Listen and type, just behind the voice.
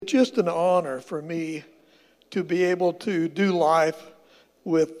just an honor for me to be able to do life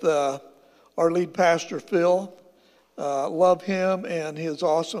with our lead pastor, Phil. Love him and his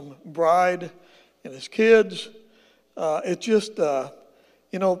awesome bride and his kids. It's just, a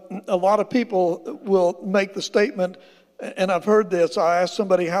lot of people will make the statement, and I've heard this. I asked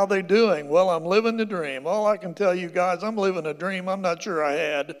somebody how they doing. Well, I'm living the dream. All I can tell you guys, I'm living a dream I'm not sure I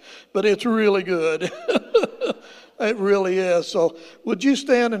had, but it's really good. It really is. So would you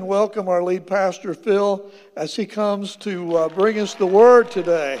stand and welcome our lead pastor, Phil, as he comes to bring us the word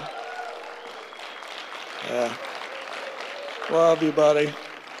today. Yeah. Love you, buddy.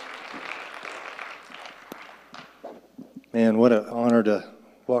 Man, what an honor to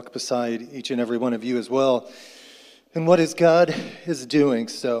walk beside each and every one of you as well. And what is God is doing.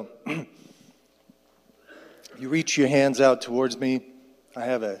 So you reach your hands out towards me. I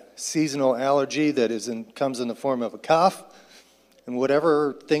have a seasonal allergy that comes in the form of a cough. And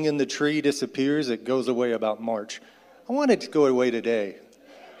whatever thing in the tree disappears, it goes away about March. I want it to go away today.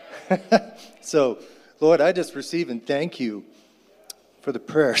 So, Lord, I just receive and thank you for the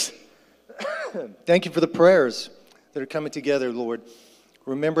prayers. Thank you for the prayers that are coming together, Lord,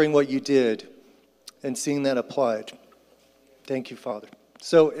 remembering what you did and seeing that applied. Thank you, Father.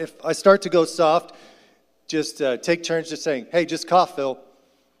 So if I start to go soft, just take turns just saying, hey, just cough, Phil.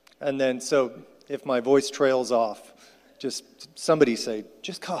 And then so if my voice trails off, just somebody say,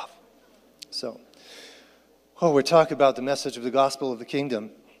 just cough. So, we're talking about the message of the gospel of the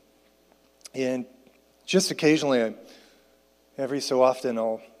kingdom. And just occasionally, every so often,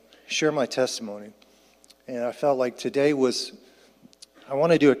 I'll share my testimony. And I felt like today I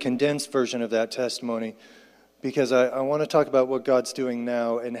want to do a condensed version of that testimony because I want to talk about what God's doing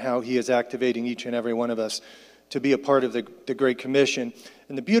now and how he is activating each and every one of us to be a part of the Great Commission.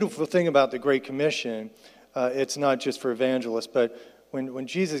 And the beautiful thing about the Great Commission, it's not just for evangelists, but when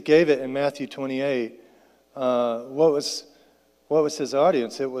Jesus gave it in Matthew 28, what was his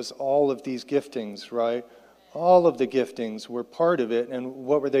audience? It was all of these giftings, right? All of the giftings were part of it. And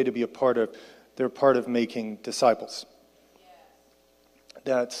what were they to be a part of? They're part of making disciples.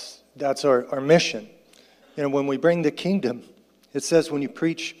 That's our mission. When we bring the kingdom, it says when you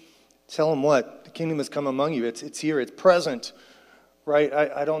preach, tell them what? The kingdom has come among you. It's here. It's present, right?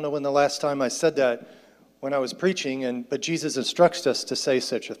 I don't know when the last time I said that when I was preaching, but Jesus instructs us to say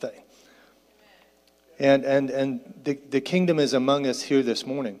such a thing. And the kingdom is among us here this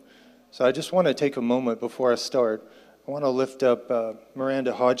morning. So I just want to take a moment before I start. I want to lift up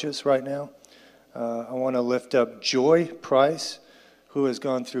Miranda Hodges right now. I want to lift up Joy Price, who has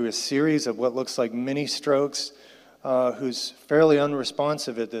gone through a series of what looks like mini strokes, who's fairly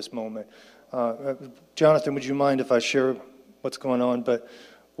unresponsive at this moment. Jonathan, would you mind if I share what's going on? But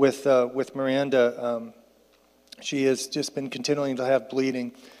with Miranda, she has just been continuing to have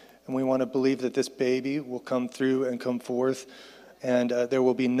bleeding, and we want to believe that this baby will come through and come forth, and there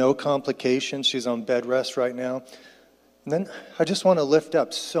will be no complications. She's on bed rest right now. And then I just want to lift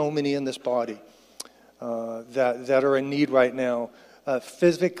up so many in this body that are in need right now,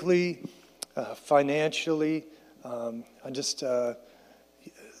 physically, financially. There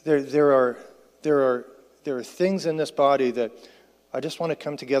are things in this body that I just want to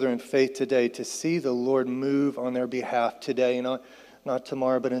come together in faith today to see the Lord move on their behalf today, not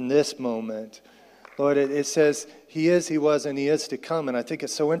tomorrow, but in this moment. Lord, it says He is, He was, and He is to come. And I think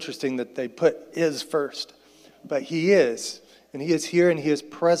it's so interesting that they put is first. But He is, and He is here, and He is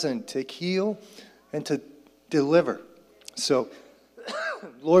present to heal and to deliver. So,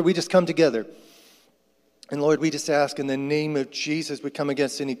 Lord, we just come together. And Lord, we just ask in the name of Jesus, we come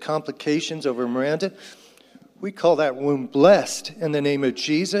against any complications over Miranda. We call that womb blessed in the name of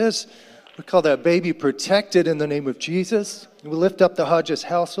Jesus. We call that baby protected in the name of Jesus. We lift up the Hodges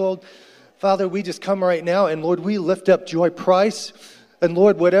household. Father, we just come right now, and Lord, we lift up Joy Price. And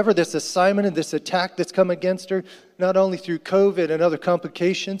Lord, whatever this assignment and this attack that's come against her, not only through COVID and other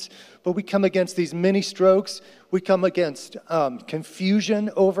complications, but we come against these mini strokes. We come against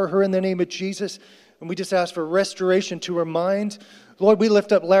confusion over her in the name of Jesus. And we just ask for restoration to her mind. Lord, we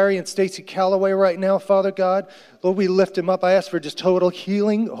lift up Larry and Stacy Calloway right now, Father God. Lord, we lift him up. I ask for just total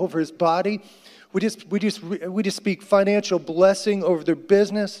healing over his body. We just speak financial blessing over their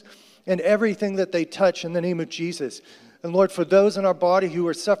business and everything that they touch in the name of Jesus. And Lord, for those in our body who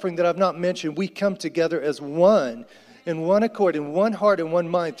are suffering that I've not mentioned, we come together as one, in one accord, in one heart, and one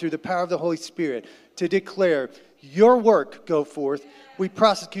mind, through the power of the Holy Spirit, to declare your work go forth. We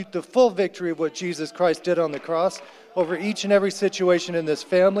prosecute the full victory of what Jesus Christ did on the cross over each and every situation in this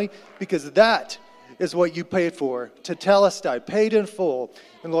family, because that is what you paid for, tetelestai, paid in full.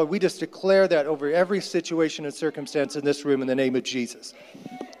 And Lord, we just declare that over every situation and circumstance in this room in the name of Jesus.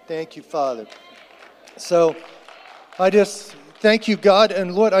 Thank you, Father. So I just thank you, God.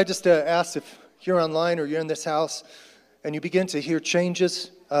 And Lord, I just ask if you're online or you're in this house and you begin to hear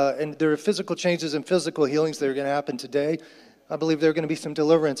changes, and there are physical changes and physical healings that are going to happen today. I believe there are going to be some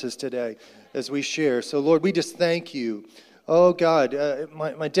deliverances today as we share. So, Lord, we just thank you. Oh, God,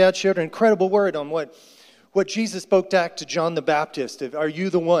 my dad shared an incredible word on what Jesus spoke back to John the Baptist. Are you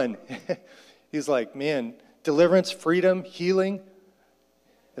the one? He's like, man, deliverance, freedom, healing,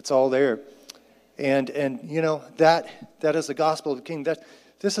 it's all there. And you know, that is the gospel of the King.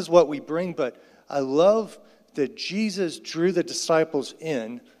 This is what we bring, but I love that Jesus drew the disciples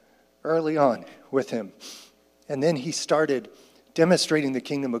in early on with him. And then he started demonstrating the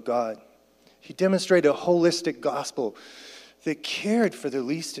kingdom of God. He demonstrated a holistic gospel that cared for the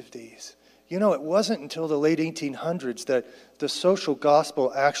least of these. You know, it wasn't until the late 1800s that the social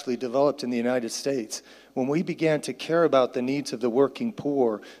gospel actually developed in the United States. When we began to care about the needs of the working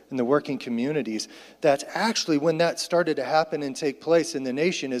poor and the working communities, that's actually when that started to happen and take place in the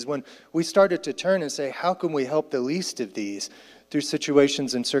nation, is when we started to turn and say, how can we help the least of these through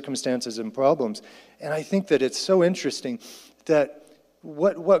situations and circumstances and problems? And I think that it's so interesting that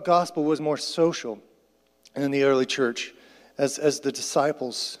what gospel was more social in the early church as the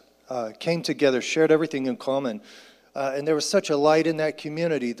disciples came together, shared everything in common. And there was such a light in that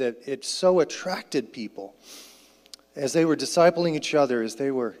community that it so attracted people as they were discipling each other, as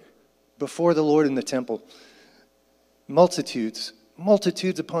they were before the Lord in the temple. Multitudes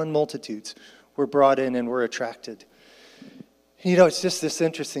upon multitudes were brought in and were attracted. You know, it's just this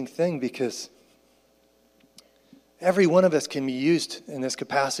interesting thing because every one of us can be used in this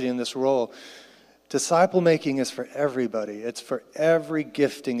capacity, in this role. Disciple making is for everybody. It's for every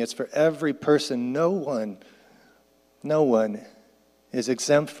gifting. It's for every person. No one is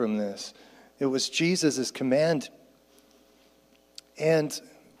exempt from this. It was Jesus' command. And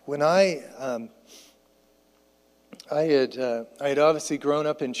when I had obviously grown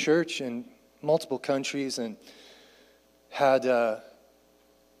up in church in multiple countries and had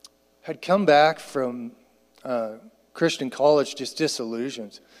come back from Christian college just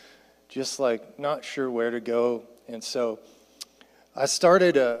disillusioned, just like not sure where to go. And so I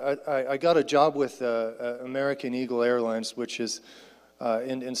started, I got a job with American Eagle Airlines, which is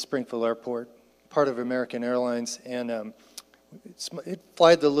in Springfield Airport, part of American Airlines. And it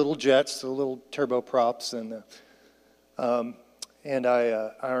flied the little jets, the little turboprops. And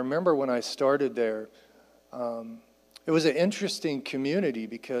I remember when I started there, it was an interesting community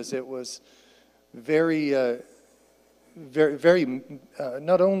because it was very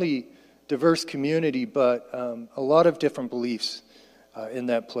not only diverse community, but a lot of different beliefs in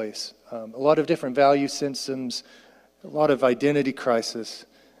that place. A lot of different value systems, a lot of identity crisis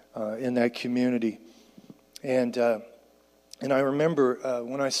in that community. And I remember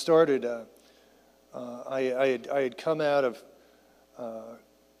when I started, I had come out of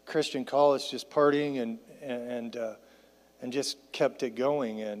Christian college just partying and just kept it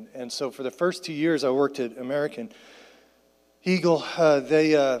going. And so for the first 2 years I worked at American Eagle,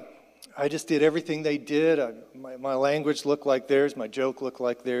 I just did everything they did. My language looked like theirs. My joke looked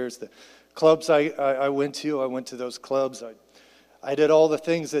like theirs. The clubs I went to those clubs. I did all the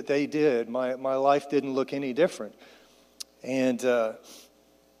things that they did. My life didn't look any different. And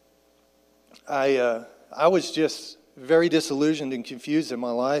I was just very disillusioned and confused in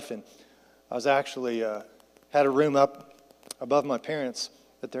my life. And I was actually had a room up above my parents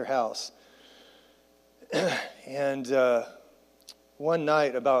at their house. And one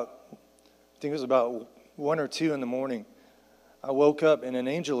night, I think it was about 1 or 2 in the morning, I woke up and an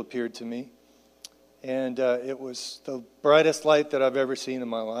angel appeared to me. And it was the brightest light that I've ever seen in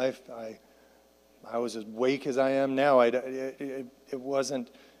my life. I was as awake as I am now. It wasn't,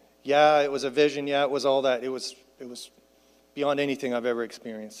 it was a vision, it was all that. It was beyond anything I've ever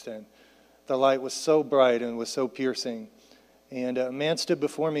experienced. And the light was so bright and was so piercing. And a man stood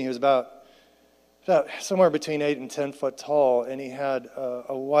before me. He was about somewhere between 8 and 10 foot tall, and he had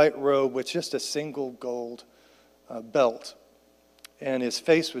a white robe with just a single gold belt. And his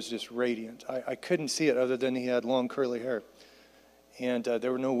face was just radiant. I couldn't see it other than he had long curly hair. And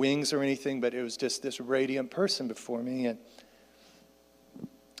there were no wings or anything, but it was just this radiant person before me. And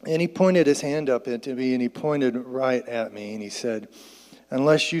he pointed his hand up into me, and he pointed right at me, and he said,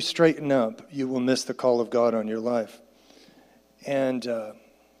 "Unless you straighten up, you will miss the call of God on your life." And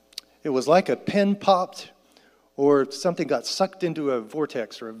it was like a pin popped or something got sucked into a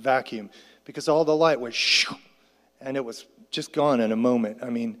vortex or a vacuum, because all the light was shoo, and it was just gone in a moment. I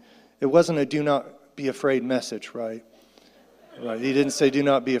mean, it wasn't a do not be afraid message, right? Right. He didn't say do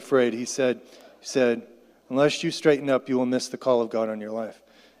not be afraid. He said, unless you straighten up, you will miss the call of God on your life.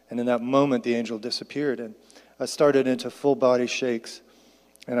 And in that moment, the angel disappeared. And I started into full body shakes,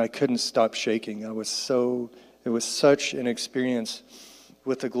 and I couldn't stop shaking. It was such an experience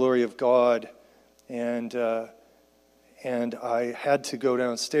with the glory of God. And I had to go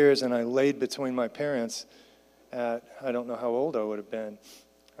downstairs, and I laid between my parents at, I don't know how old I would have been.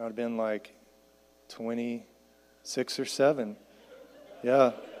 I would have been like 26 or 7.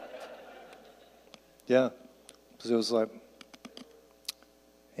 Yeah. Yeah. Because it was like,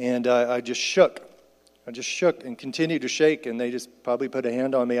 and I just shook. I just shook and continued to shake, and they just probably put a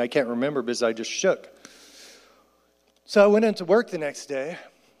hand on me. I can't remember because I just shook. So I went into work the next day,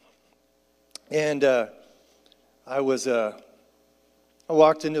 and I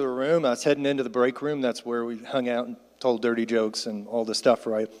walked into the room. I was heading into the break room. That's where we hung out and told dirty jokes and all the stuff,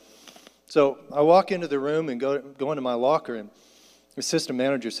 right? So I walk into the room and go into my locker, and the assistant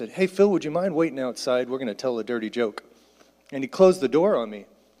manager said, "Hey, Phil, would you mind waiting outside? We're going to tell a dirty joke." And he closed the door on me.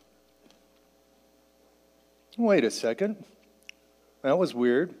 Wait a second. That was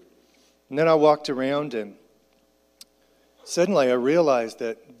weird. And then I walked around, and suddenly I realized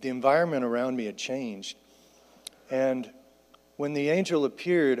that the environment around me had changed. And when the angel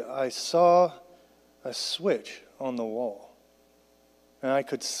appeared, I saw a switch on the wall. And I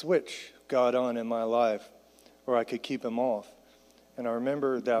could switch God on in my life, or I could keep him off. And I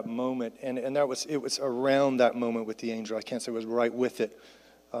remember that moment, and it was around that moment with the angel. I can't say it was right with it,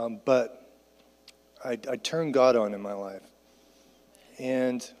 but I turned God on in my life.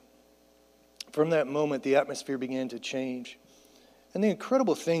 And from that moment, the atmosphere began to change. And the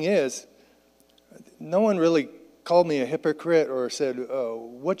incredible thing is, no one really called me a hypocrite or said, "Oh,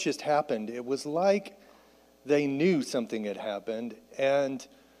 what just happened?" It was like they knew something had happened, and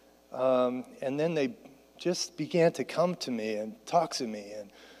then they just began to come to me and talk to me,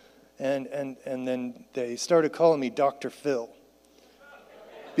 and then they started calling me Dr. Phil,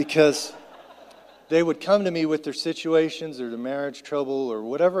 because they would come to me with their situations or their marriage trouble or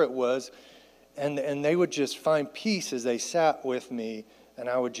whatever it was, and they would just find peace as they sat with me, and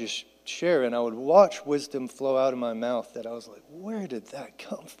I would just share, and I would watch wisdom flow out of my mouth that I was like, where did that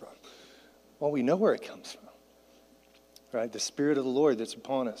come from? Well, we know where it comes from, right? The Spirit of the Lord that's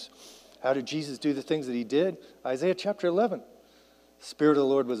upon us. How did Jesus do the things that he did? Isaiah chapter 11. The Spirit of the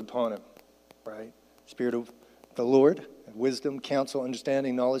Lord was upon him, right? Spirit of the Lord, wisdom, counsel,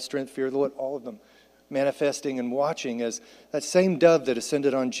 understanding, knowledge, strength, fear of the Lord, all of them manifesting and watching as that same dove that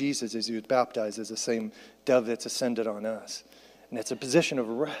ascended on Jesus as he was baptized is the same dove that's ascended on us. And it's a position of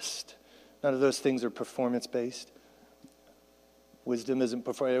rest. None of those things are performance-based. Wisdom isn't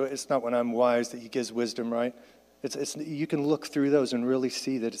performance. It's not when I'm wise that he gives wisdom, right? It's you can look through those and really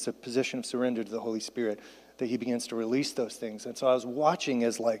see that it's a position of surrender to the Holy Spirit, that he begins to release those things. And so I was watching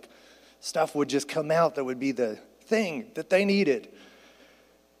as like stuff would just come out that would be the thing that they needed.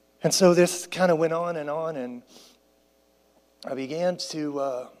 And so this kind of went on, and I began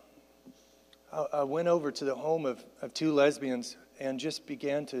to, I went over to the home of 2 lesbians and just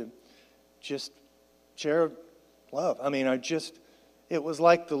began to just share love. I mean, it was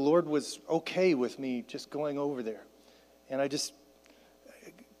like the Lord was okay with me just going over there. And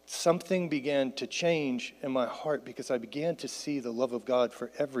something began to change in my heart because I began to see the love of God for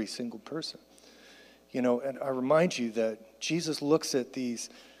every single person. You know, and I remind you that Jesus looks at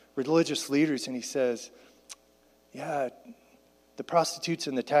these religious leaders and he says, yeah, the prostitutes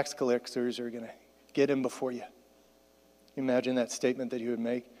and the tax collectors are going to get in before you. Imagine that statement that he would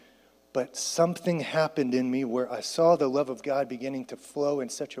make. But something happened in me where I saw the love of God beginning to flow in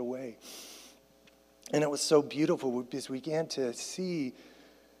such a way. And it was so beautiful because we began to see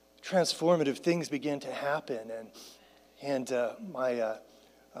transformative things begin to happen. And I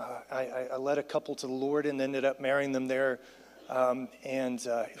led a couple to the Lord and ended up marrying them there.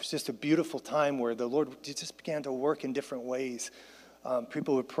 It was just a beautiful time where the Lord just began to work in different ways.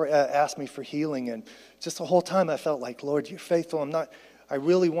 People would ask me for healing, and just the whole time I felt like, Lord, you're faithful. I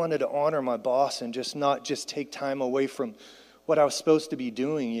really wanted to honor my boss and not just take time away from what I was supposed to be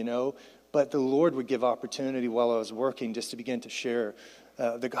doing, you know. But the Lord would give opportunity while I was working just to begin to share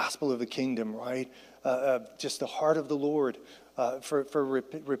the gospel of the kingdom, right? Just the heart of the Lord for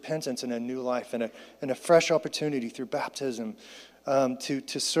repentance and a new life and a fresh opportunity through baptism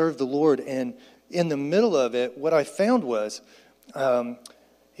to serve the Lord. And in the middle of it, what I found was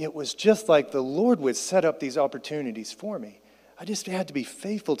it was just like the Lord would set up these opportunities for me. I just had to be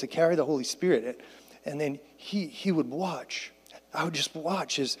faithful to carry the Holy Spirit. And then he would watch. I would just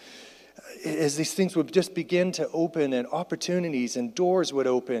watch as these things would just begin to open and opportunities and doors would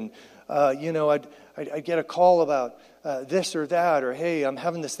open. I'd get a call about this or that, or hey, I'm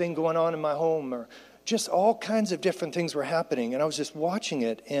having this thing going on in my home, or just all kinds of different things were happening. And I was just watching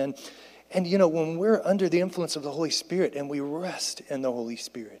it. And when we're under the influence of the Holy Spirit and we rest in the Holy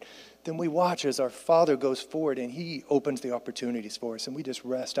Spirit, then we watch as our Father goes forward and He opens the opportunities for us, and we just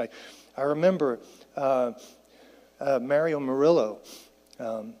rest. I remember Mario Murillo.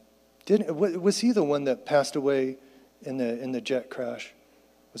 Was he the one that passed away in the jet crash?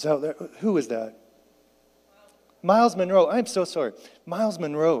 Who was that? Miles Monroe. I'm so sorry. Miles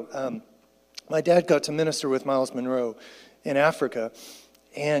Monroe. My dad got to minister with Miles Monroe in Africa,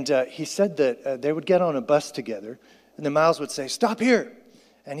 and he said that they would get on a bus together, and then Miles would say, "Stop here."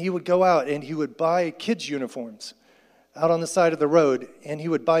 And he would go out and he would buy kids' uniforms out on the side of the road, and he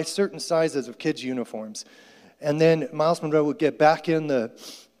would buy certain sizes of kids' uniforms. And then Miles Monroe would get back in the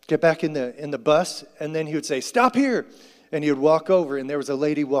bus, and then he would say, "Stop here." And he would walk over, and there was a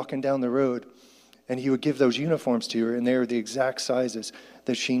lady walking down the road, and he would give those uniforms to her, and they were the exact sizes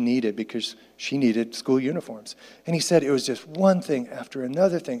that she needed because she needed school uniforms. And he said it was just one thing after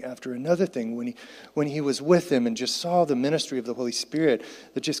another thing after another thing when he was with them and just saw the ministry of the Holy Spirit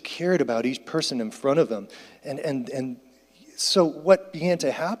that just cared about each person in front of him. And so what began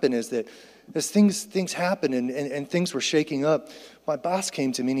to happen is that as things happened and things were shaking up, my boss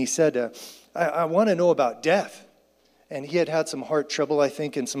came to me and he said, I want to know about death. And he had some heart trouble, I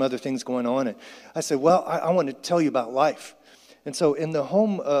think, and some other things going on. And I said, well, I want to tell you about life. And so in the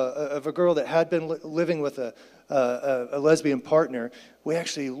home of a girl that had been living with a lesbian partner, we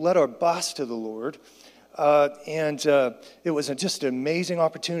actually led our boss to the Lord. And it was just an amazing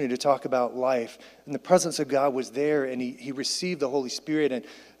opportunity to talk about life. And the presence of God was there, and he received the Holy Spirit. And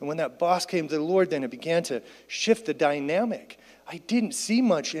when that boss came to the Lord, then it began to shift the dynamic. I didn't see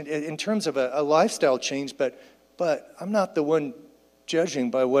much in terms of a lifestyle change, but I'm not the one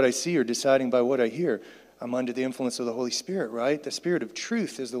judging by what I see or deciding by what I hear. I'm under the influence of the Holy Spirit, right? The Spirit of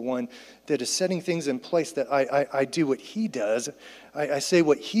truth is the one that is setting things in place that I do what He does. I say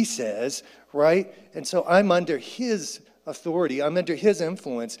what He says, right? And so I'm under His authority. I'm under His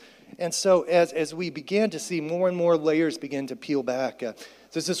influence. And so as we began to see more and more layers begin to peel back,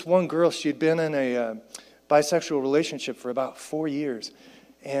 there's this one girl, she had been in a bisexual relationship for about 4 years.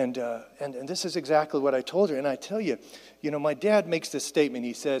 And this is exactly what I told her. And I tell you, my dad makes this statement.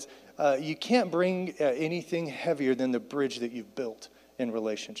 He says, you can't bring anything heavier than the bridge that you've built in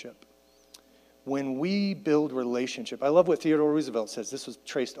relationship. When we build relationship, I love what Theodore Roosevelt says. This was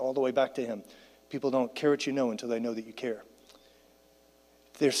traced all the way back to him. People don't care what you know until they know that you care.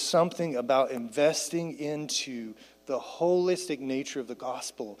 There's something about investing into the holistic nature of the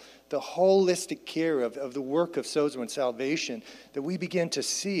gospel, the holistic care of the work of sozo and salvation, that we begin to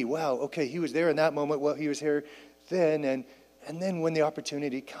see, wow, okay, he was there in that moment, well, he was here then, and then when the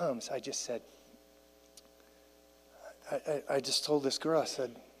opportunity comes, I just said, I just told this girl, I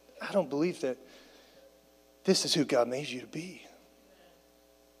said, I don't believe that this is who God made you to be.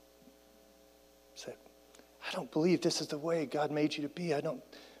 I said, I don't believe this is the way God made you to be. I don't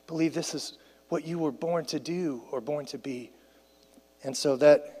believe this is what you were born to do or born to be. And so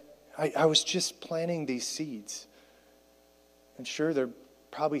that I was just planting these seeds. And sure, there are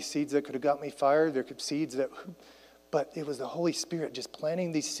probably seeds that could have got me fired. There could be seeds that, but it was the Holy Spirit just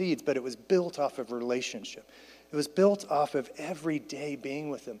planting these seeds, but it was built off of relationship. It was built off of every day being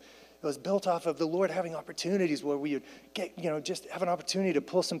with Him. It was built off of the Lord having opportunities where we would get, just have an opportunity to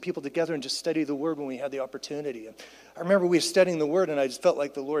pull some people together and just study the Word when we had the opportunity. And I remember we were studying the Word, and I just felt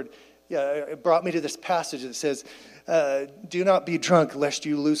like the Lord, it brought me to this passage that says, do not be drunk lest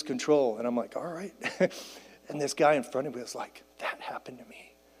you lose control. And I'm like, all right. And this guy in front of me was like, that happened to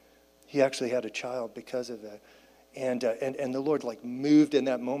me. He actually had a child because of that. And the Lord moved in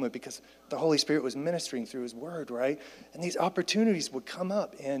that moment because the Holy Spirit was ministering through His Word, right? And these opportunities would come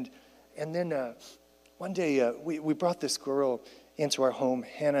up. And then one day we brought this girl into our home,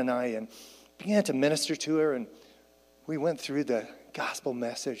 Hannah and I, and began to minister to her. And we went through the gospel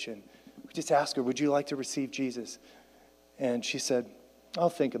message, and we just asked her, would you like to receive Jesus? And she said, I'll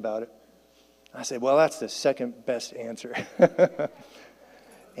think about it. I said, well, that's the second best answer.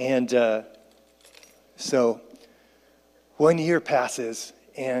 And so 1 year passes,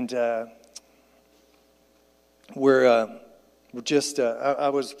 and we're just, I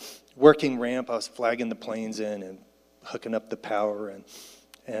was working ramp. I was flagging the planes in and hooking up the power.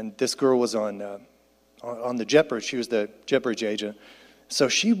 And this girl was on the JetBridge. She was the JetBridge agent. So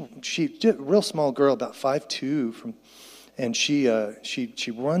she a real small girl, about 5'2", and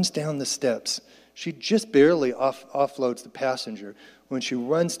she runs down the steps. She just barely offloads the passenger when she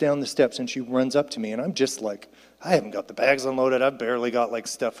runs down the steps, and she runs up to me. And I'm just like, I haven't got the bags unloaded. I've barely got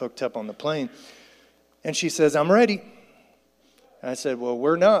stuff hooked up on the plane. And she says, I'm ready. And I said, well,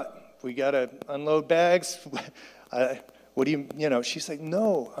 we're not. We got to unload bags. What do you, she's like,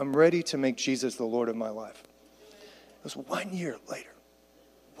 no, I'm ready to make Jesus the Lord of my life. It was 1 year later.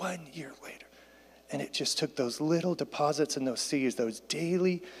 1 year later. And it just took those little deposits and those seeds, those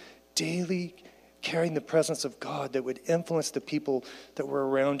daily carrying the presence of God that would influence the people that were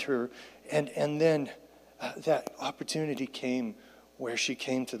around her. And then that opportunity came where she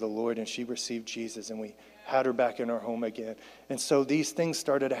came to the Lord and she received Jesus, and we had her back in our home again. And so these things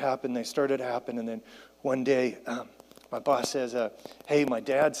started to happen. They started to happen. And then one day, my boss says, hey, my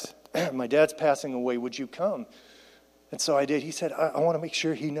dad's passing away. Would you come? And so I did. He said, I want to make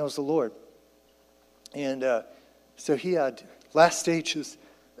sure he knows the Lord. And so he had last stages.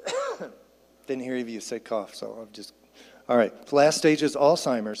 Didn't hear you say cough, so I'm just, all right. Last stages,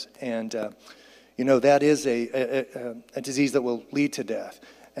 Alzheimer's. And, that is a disease that will lead to death.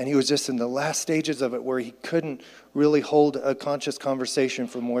 And he was just in the last stages of it where he couldn't really hold a conscious conversation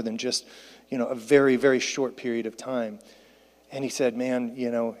for more than just, a very, very short period of time. And he said, man,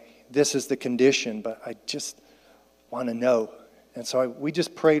 this is the condition, but I just want to know. And so we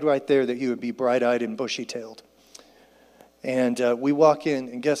just prayed right there that he would be bright-eyed and bushy-tailed. And we walk in,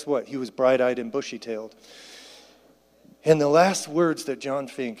 and guess what? He was bright-eyed and bushy-tailed. And the last words that John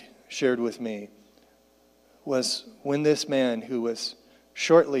Fink shared with me was when this man who was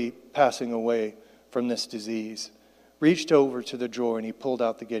shortly passing away from this disease reached over to the drawer and he pulled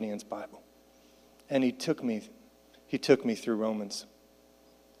out the Gideon's Bible. And he took me through Romans.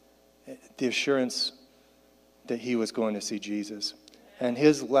 The assurance that he was going to see Jesus. And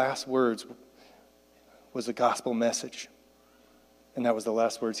his last words was a gospel message. And that was the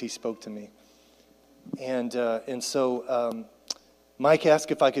last words he spoke to me. And so Mike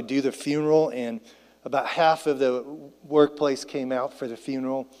asked if I could do the funeral, and about half of the workplace came out for the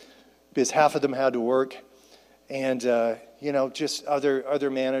funeral because half of them had to work. And, just other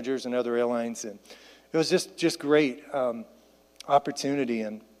managers and other airlines. And it was just great opportunity.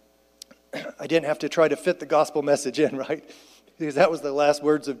 And I didn't have to try to fit the gospel message in, right? Because that was the last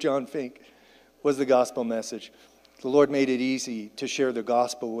words of John Fink, was the gospel message. The Lord made it easy to share the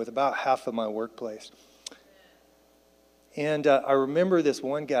gospel with about half of my workplace. And I remember this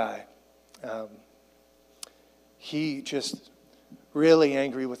one guy. He just really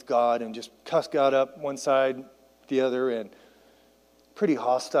angry with God and just cussed God up one side, the other, and pretty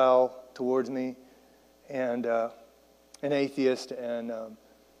hostile towards me, and an atheist. And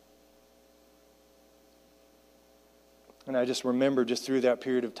I just remember just through that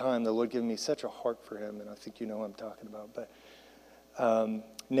period of time, the Lord giving me such a heart for him, and I think you know what I'm talking about. But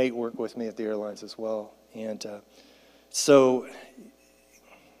Nate worked with me at the airlines as well. And so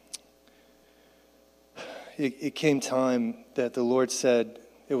it came time that the Lord said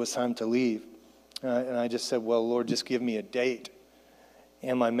it was time to leave. And I just said, well, Lord, just give me a date.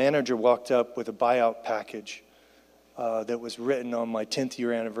 And my manager walked up with a buyout package that was written on my 10th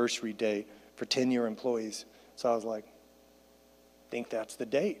year anniversary date for 10-year employees. So I was like, I think that's the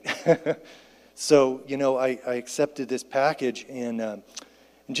date. So, I accepted this package, and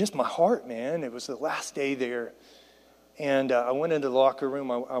just my heart, man, it was the last day there. And I went into the locker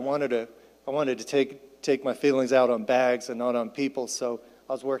room. I wanted to take my feelings out on bags and not on people. So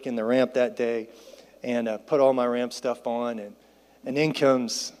I was working the ramp that day and put all my ramp stuff on. And in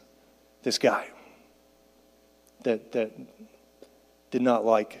comes this guy that did not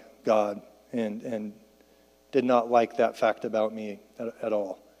like God and did not like that fact about me at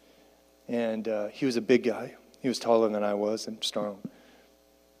all. And he was a big guy. He was taller than I was and strong.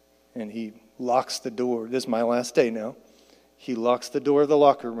 And he locks the door. This is my last day now. He locks the door of the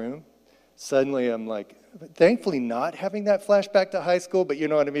locker room. Suddenly I'm like, thankfully not having that flashback to high school, but you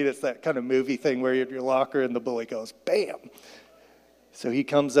know what I mean? It's that kind of movie thing where you're in your locker and the bully goes, bam. So he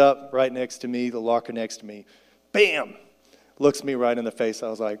comes up right next to me, the locker next to me, bam, looks me right in the face. I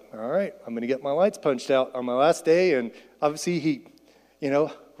was like, all right, I'm going to get my lights punched out on my last day. And obviously he,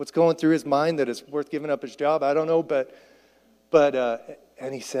 what's going through his mind that it's worth giving up his job, I don't know. But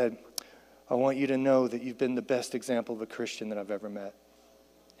and he said, I want you to know that you've been the best example of a Christian that I've ever met.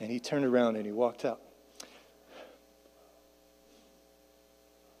 And he turned around and he walked out.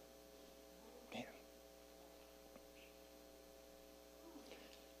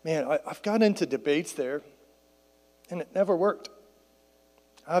 Man, I've got into debates there, and it never worked.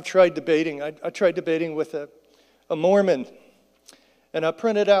 I've tried debating. I tried debating with a Mormon, and I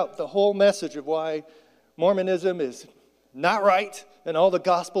printed out the whole message of why Mormonism is not right and all the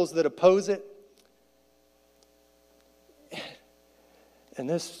gospels that oppose it. And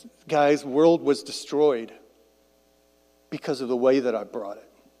this guy's world was destroyed because of the way that I brought it.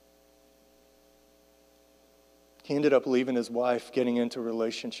 He ended up leaving his wife, getting into a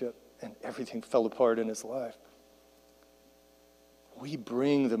relationship, and everything fell apart in his life. We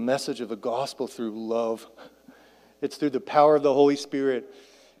bring the message of the gospel through love. It's through the power of the Holy Spirit.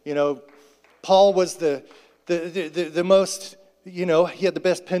 You know, Paul was the most, you know, he had the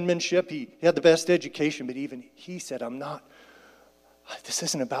best penmanship, he had the best education, but even he said, this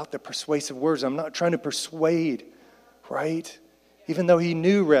isn't about the persuasive words. I'm not trying to persuade, right? Even though he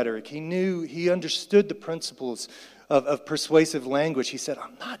knew rhetoric, he understood the principles of persuasive language. He said,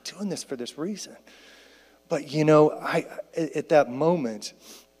 I'm not doing this for this reason. But, you know, at that moment,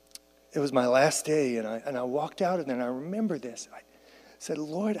 it was my last day, and I walked out, and then I remember this. I said,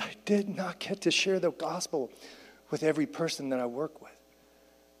 Lord, I did not get to share the gospel with every person that I work with.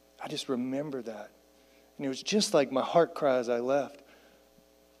 I just remember that. And it was just like my heart cry as I left.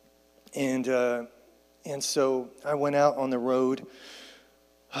 And so I went out on the road.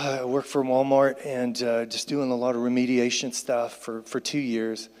 I worked for Walmart and just doing a lot of remediation stuff for 2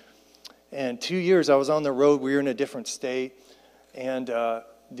 years. And 2 years I was on the road. We were in a different state. And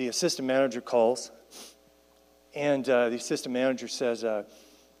the assistant manager calls. And the assistant manager says,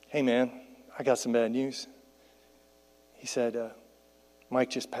 hey, man, I got some bad news. He said, Mike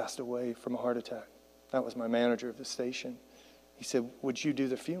just passed away from a heart attack. That was my manager of the station. He said, would you do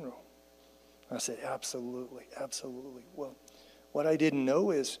the funeral? I said, absolutely, absolutely. Well, what I didn't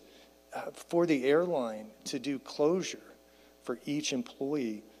know is for the airline to do closure for each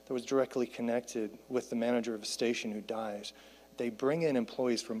employee that was directly connected with the manager of a station who dies, they bring in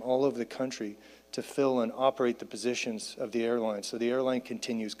employees from all over the country to fill and operate the positions of the airline. So the airline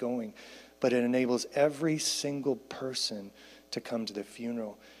continues going, but it enables every single person to come to the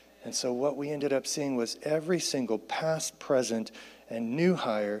funeral. And so what we ended up seeing was every single past, present, and new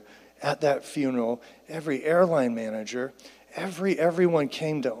hire at that funeral, every airline manager, everyone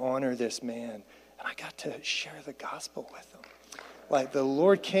came to honor this man. And I got to share the gospel with them. Like the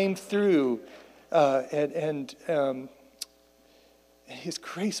Lord came through and His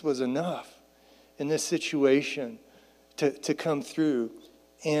grace was enough in this situation to come through.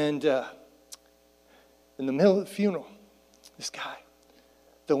 And in the middle of the funeral, this guy,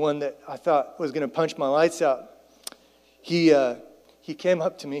 the one that I thought was going to punch my lights out, he came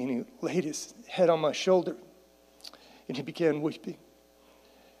up to me and he laid his head on my shoulder and he began weeping.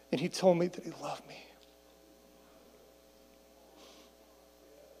 And he told me that he loved me.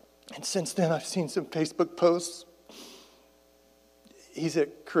 And since then, I've seen some Facebook posts. He's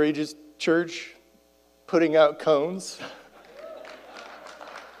at Courageous Church putting out cones.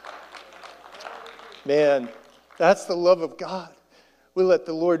 Man, that's the love of God. We let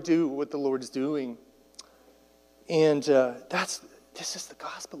the Lord do what the Lord's doing. And this is the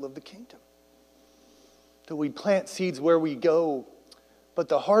gospel of the kingdom. That we plant seeds where we go, but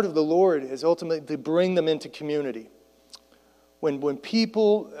the heart of the Lord is ultimately to bring them into community. When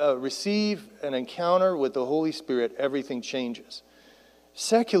people receive an encounter with the Holy Spirit, everything changes.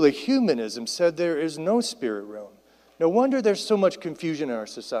 Secular humanism said there is no spirit realm. No wonder there's so much confusion in our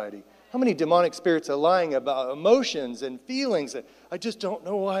society. How many demonic spirits are lying about emotions and feelings? I just don't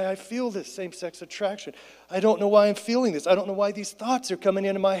know why I feel this same-sex attraction. I don't know why I'm feeling this. I don't know why these thoughts are coming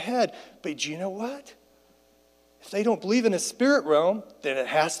into my head. But you know what? If they don't believe in a spirit realm, then it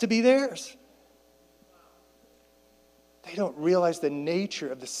has to be theirs. They don't realize the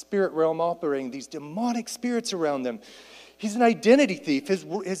nature of the spirit realm operating, these demonic spirits around them. He's an identity thief.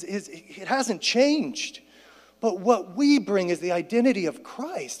 It hasn't changed. But what we bring is the identity of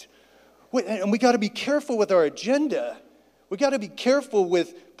Christ. And we got to be careful with our agenda. We got to be careful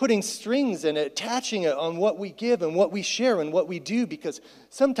with putting strings and attaching it on what we give and what we share and what we do, because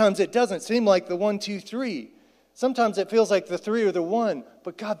sometimes it doesn't seem like the 1, 2, 3. Sometimes it feels like the 3 or the 1,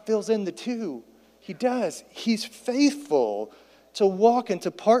 but God fills in the 2. He does. He's faithful to walk and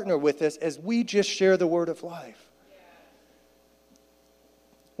to partner with us as we just share the word of life.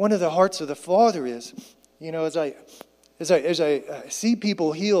 One of the hearts of the Father is, you know, as I see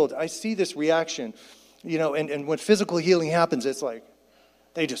people healed, I see this reaction, you know, and when physical healing happens, it's like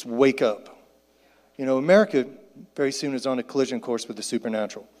they just wake up. You know, America very soon is on a collision course with the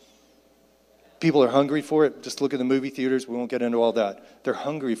supernatural. People are hungry for it. Just look at the movie theaters. We won't get into all that. They're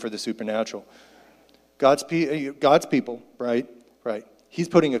hungry for the supernatural. God's people, right? He's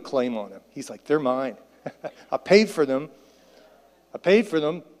putting a claim on them. He's like, they're mine. I paid for them.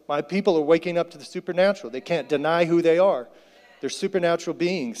 My people are waking up to the supernatural. They can't deny who they are. They're supernatural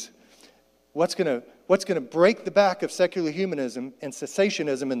beings. What's going to break the back of secular humanism and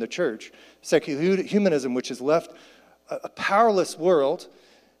cessationism in the church? Secular humanism, which has left a powerless world,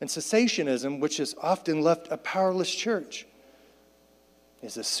 and cessationism, which has often left a powerless church,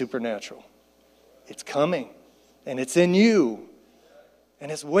 is the supernatural. It's coming, and it's in you.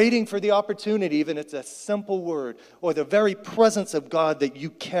 And it's waiting for the opportunity, even it's a simple word, or the very presence of God that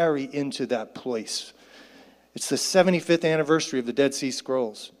you carry into that place. It's the 75th anniversary of the Dead Sea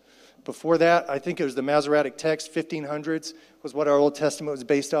Scrolls. Before that, I think it was the Masoretic text, 1500s, was what our Old Testament was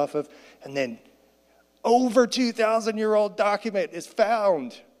based off of. And then over 2,000-year-old document is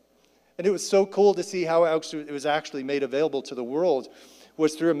found. And it was so cool to see how it was actually made available to the world.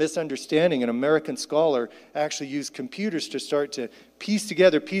 Was through a misunderstanding. An American scholar actually used computers to start to piece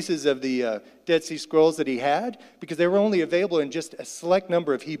together pieces of the Dead Sea Scrolls that he had, because they were only available in just a select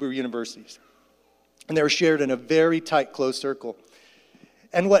number of Hebrew universities. And they were shared in a very tight, close circle.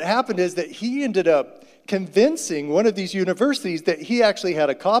 And what happened is that he ended up convincing one of these universities that he actually had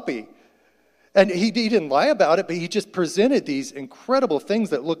a copy. And he didn't lie about it, but he just presented these incredible things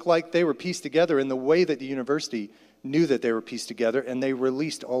that looked like they were pieced together in the way that the university knew that they were pieced together, and they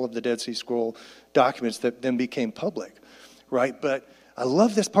released all of the Dead Sea Scroll documents that then became public, right? But I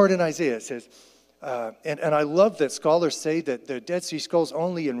love this part in Isaiah. It says, and I love that scholars say that the Dead Sea Scrolls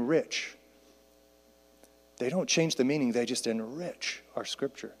only enrich. They don't change the meaning, they just enrich our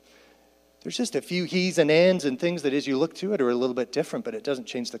scripture. There's just a few he's and ands and things that as you look to it are a little bit different, but it doesn't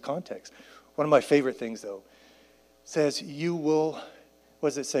change the context. One of my favorite things, though, says you will, what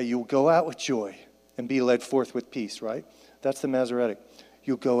does it say? You will go out with joy and be led forth with peace, right? That's the Masoretic.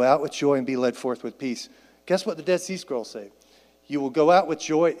 You'll go out with joy and be led forth with peace. Guess what the Dead Sea Scrolls say? You will go out with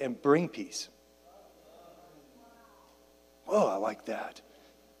joy and bring peace. Whoa, I like that.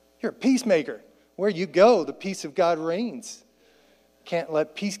 You're a peacemaker. Where you go, the peace of God reigns. Can't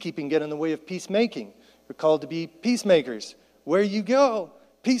let peacekeeping get in the way of peacemaking. We're called to be peacemakers. Where you go,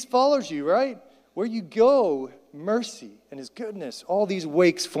 peace follows you, right? Where you go, mercy and his goodness, all these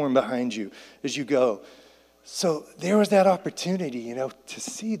wakes form behind you as you go. So there was that opportunity, to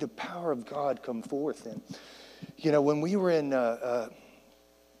see the power of God come forth. And, when we were in, I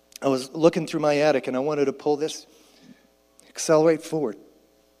was looking through my attic and I wanted to pull this, accelerate forward.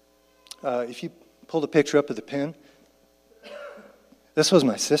 If you pull the picture up of the pen, this was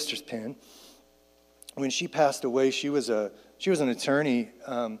my sister's pen. When she passed away, she was an attorney,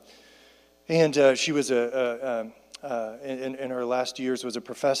 and she was in her last years was a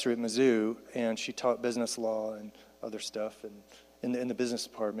professor at Mizzou, and she taught business law and other stuff and in the business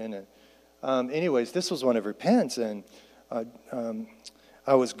department. And anyways, this was one of her pens, and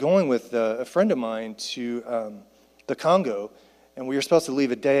I was going with a friend of mine to the Congo, and we were supposed to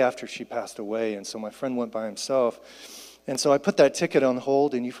leave a day after she passed away, and so my friend went by himself. And so I put that ticket on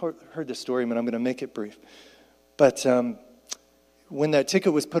hold, and you've heard the story, but I'm going to make it brief. But when that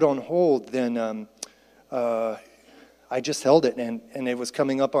ticket was put on hold, then I just held it, and it was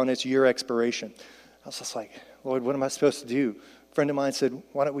coming up on its year expiration. I was just like, Lord, what am I supposed to do? A friend of mine said,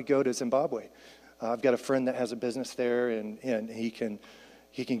 why don't we go to Zimbabwe? I've got a friend that has a business there, and he can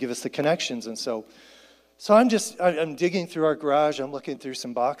give us the connections. And so I'm digging through our garage. I'm looking through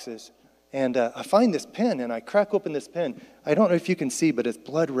some boxes. And I find this pen, and I crack open this pen. I don't know if you can see, but it's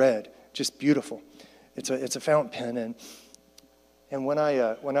blood red, just beautiful. It's a fountain pen, and when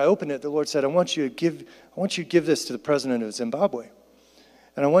I opened it, the Lord said, I want you to give this to the president of Zimbabwe,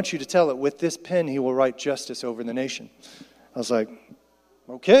 and I want you to tell it with this pen he will write justice over the nation. I was like,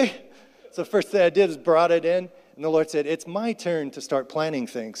 okay. So the first thing I did is brought it in, and the Lord said, it's my turn to start planning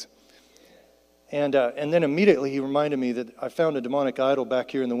things. And then immediately he reminded me that I found a demonic idol back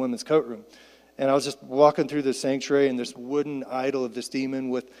here in the women's coat room. And I was just walking through the sanctuary, and this wooden idol of this demon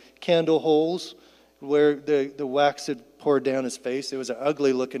with candle holes where the wax had poured down his face. It was an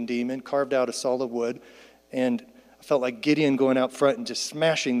ugly-looking demon carved out of solid wood. And I felt like Gideon going out front and just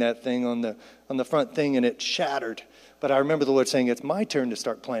smashing that thing on the front thing, and it shattered. But I remember the Lord saying, it's my turn to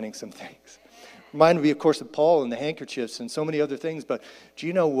start planning some things. Reminded me, of course, of Paul and the handkerchiefs and so many other things. But do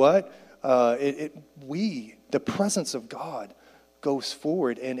you know what? The presence of God goes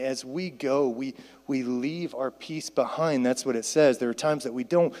forward, and as we go, we leave our peace behind. That's what it says. There are times that we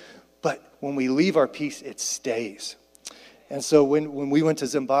don't, but when we leave our peace, it stays. And so when we went to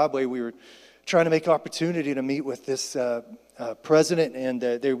Zimbabwe, we were trying to make opportunity to meet with this president, and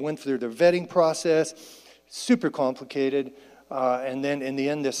they went through their vetting process, super complicated. And then in the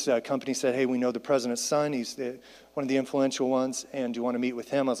end, this company said, hey, we know the president's son. He's one of the influential ones, and do you want to meet with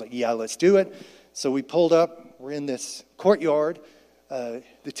him? I was like, yeah, let's do it. So we pulled up. We're in this courtyard, the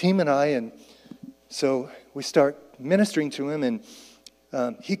team and I, and so we start ministering to him,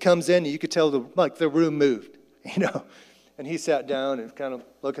 and he comes in, and you could tell the room moved, and he sat down and kind of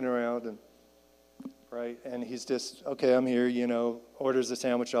looking around, and right, and he's just, okay, I'm here, orders a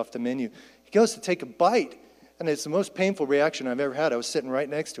sandwich off the menu. He goes to take a bite, and it's the most painful reaction I've ever had. I was sitting right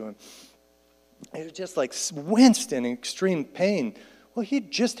next to him. He was just like winced in extreme pain Well, he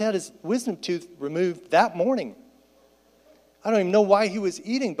just had his wisdom tooth removed that morning. I don't even know why he was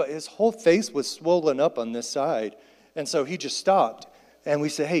eating, but his whole face was swollen up on this side. And so he just stopped. And we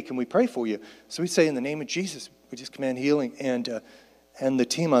said, hey, can we pray for you? So we say, in the name of Jesus, we just command healing. And the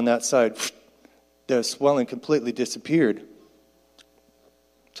team on that side, the swelling completely disappeared.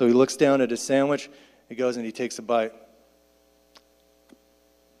 So he looks down at his sandwich. He goes and he takes a bite.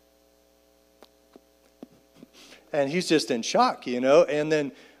 And he's just in shock, And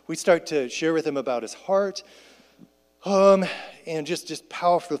then we start to share with him about his heart. And just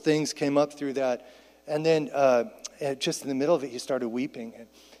powerful things came up through that. And then just in the middle of it, he started weeping.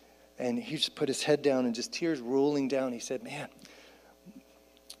 And he just put his head down and just tears rolling down. He said, man,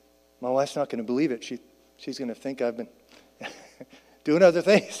 my wife's not going to believe it. She's going to think I've been doing other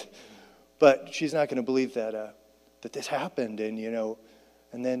things. But she's not going to believe that this happened. And,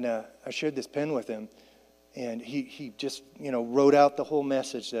 and then I shared this pen with him. And he just, wrote out the whole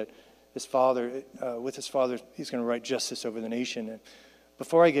message that his father, he's going to write justice over the nation. And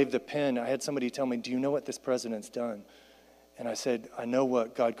before I gave the pen, I had somebody tell me, do you know what this president's done? And I said, I know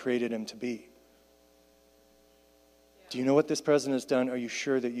what God created him to be. Do you know what this president has done? Are you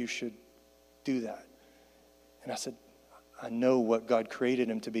sure that you should do that? And I said, I know what God created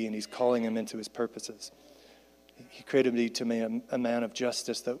him to be, and he's calling him into his purposes. He created me to be a man of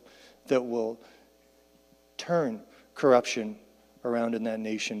justice that will turn corruption around in that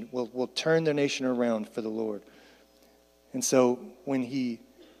nation, will turn the nation around for the Lord. And so when he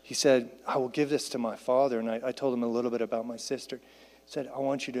said, I will give this to my father, and I told him a little bit about my sister. He said, I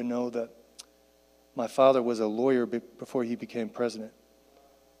want you to know that my father was a lawyer before he became president.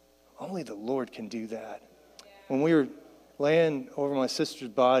 Only the Lord can do that. When we were laying over my sister's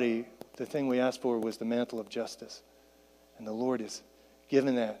body, the thing we asked for was the mantle of justice. And the Lord has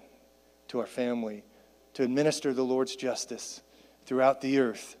given that to our family to administer the Lord's justice throughout the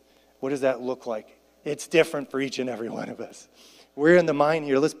earth. What does that look like? It's different for each and every one of us. We're in the mine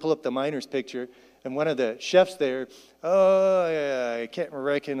here. Let's pull up the miner's picture. And one of the chefs there, I can't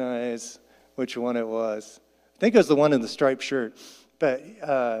recognize which one it was. I think it was the one in the striped shirt, but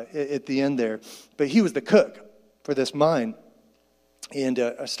at the end there. But he was the cook for this mine. And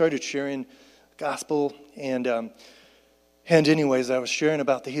I started sharing the gospel. And anyways, I was sharing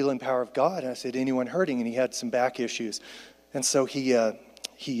about the healing power of God. And I said, anyone hurting? And he had some back issues. And so he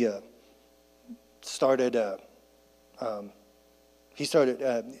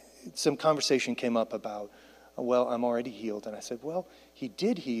started some conversation came up about, well, I'm already healed. And I said, well, he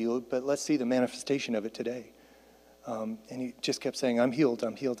did heal, but let's see the manifestation of it today. And he just kept saying, I'm healed,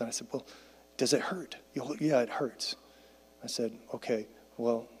 I'm healed. And I said, well, does it hurt? Yeah, it hurts. I said, okay,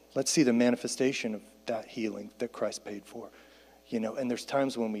 well, let's see the manifestation of that healing that Christ paid for. And there's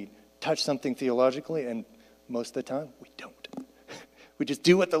times when we touch something theologically, and most of the time we don't. We just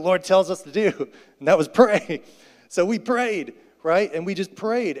do what the Lord tells us to do, and that was pray. So we prayed, right? And we just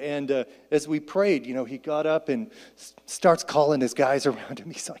prayed, and as we prayed, he got up and starts calling his guys around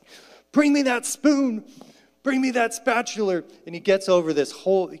him. He's like, bring me that spoon, bring me that spatula, and he gets over this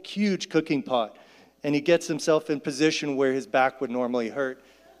whole huge cooking pot, and he gets himself in position where his back would normally hurt,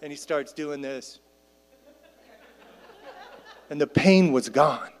 and he starts doing this. And the pain was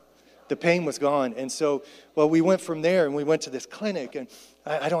gone. The pain was gone. And so, we went from there and we went to this clinic. And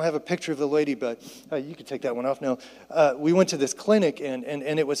I don't have a picture of the lady, but you can take that one off now. We went to this clinic and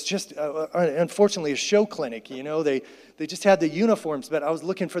it was just, unfortunately, a show clinic. They just had the uniforms, but I was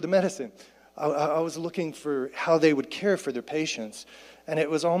looking for the medicine. I was looking for how they would care for their patients. And it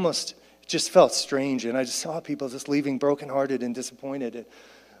was almost, it just felt strange. And I just saw people just leaving brokenhearted and disappointed. And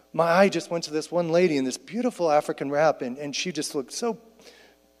my eye just went to this one lady in this beautiful African wrap, and she just looked so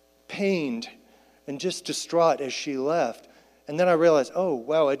pained and just distraught as she left. And then I realized, oh,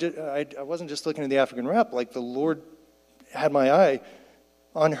 wow, I wasn't just looking at the African wrap. Like the Lord had my eye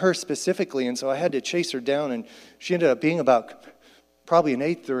on her specifically, and so I had to chase her down, and she ended up being about probably an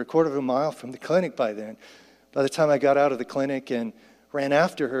eighth or a quarter of a mile from the clinic by then. By the time I got out of the clinic and ran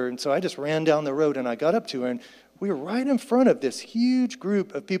after her, and so I just ran down the road, and I got up to her, and we were right in front of this huge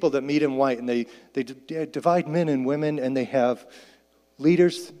group of people that meet in white, and they divide men and women, and they have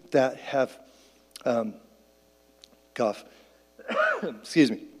leaders that have, excuse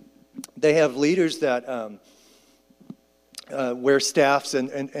me, they have leaders that wear staffs,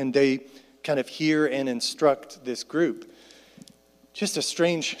 and they kind of hear and instruct this group. Just a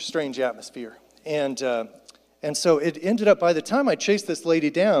strange atmosphere. And so it ended up, by the time I chased this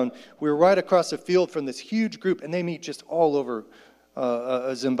lady down, we were right across the field from this huge group, and they meet just all over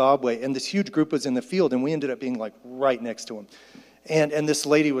Zimbabwe. And this huge group was in the field, and we ended up being like right next to them. And this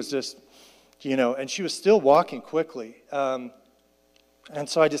lady was just, and she was still walking quickly. And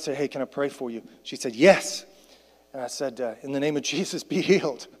so I just said, hey, can I pray for you? She said, yes. And I said, in the name of Jesus, be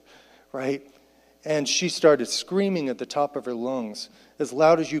healed, right? And she started screaming at the top of her lungs, as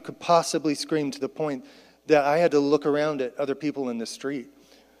loud as you could possibly scream, to the point that I had to look around at other people in the street.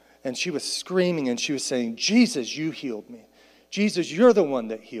 And she was screaming and she was saying, Jesus, you healed me. Jesus, you're the one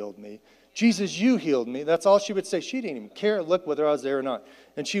that healed me. Jesus, you healed me. That's all she would say. She didn't even care, look, whether I was there or not.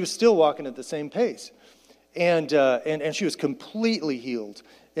 And she was still walking at the same pace. And she was completely healed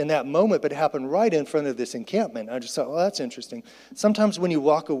in that moment, but it happened right in front of this encampment. I just thought, well, that's interesting. Sometimes when you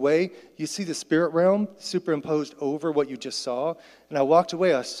walk away, you see the spirit realm superimposed over what you just saw. And I walked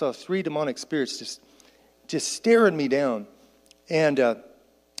away, I saw 3 demonic spirits just staring me down. And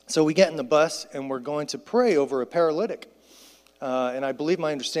so we get in the bus, and we're going to pray over a paralytic. And I believe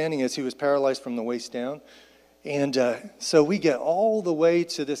my understanding is he was paralyzed from the waist down. And so we get all the way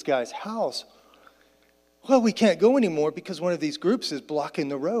to this guy's house. Well, we can't go anymore because one of these groups is blocking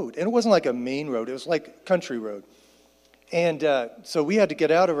the road. And it wasn't like a main road. It was like a country road. And so we had to get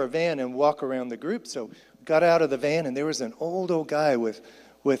out of our van and walk around the group. So we got out of the van, and there was an old guy with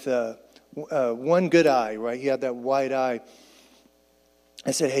one good eye, right? He had that white eye. I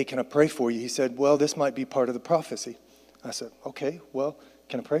said, hey, can I pray for you? He said, well, this might be part of the prophecy. I said, okay, well,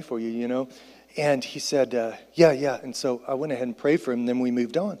 can I pray for you, you know? And he said, yeah. And so I went ahead and prayed for him, and then we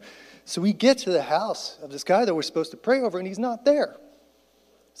moved on. So we get to the house of this guy that we're supposed to pray over, and he's not there.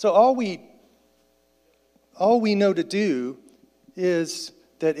 So all we know to do is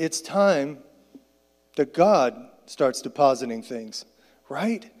that it's time that God starts depositing things,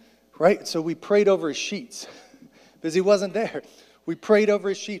 right? Right? So we prayed over his sheets because he wasn't there. We prayed over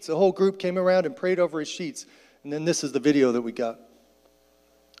his sheets. The whole group came around and prayed over his sheets. And then this is the video that we got.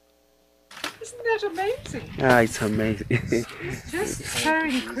 Isn't that amazing? It's amazing. It's just so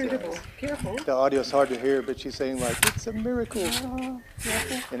incredible. Careful. The audio's hard to hear, but she's saying, like, it's a miracle. Careful.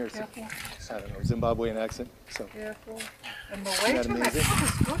 In her, Careful. I don't know, Zimbabwean accent. So, Careful. And the Isn't weight that on that amazing? foot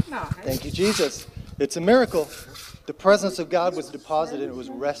is good now. Hey? thank you, Jesus. It's a miracle. The presence of God was deposited. It was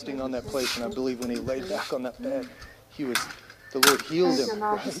resting on that place. And I believe when he laid back on that bed, the Lord healed him.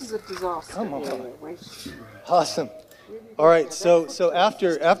 Now, Right? this is a disaster. Come on. Wait. Awesome. All right, so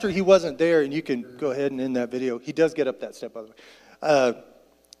after he wasn't there, and you can go ahead and end that video. He does get up that step, by the way.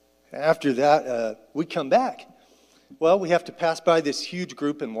 After that, we come back. Well, we have to pass by this huge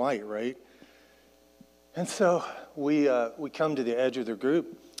group in white, right? And so we come to the edge of the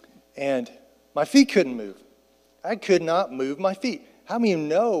group, and my feet couldn't move. I could not move my feet. How many of you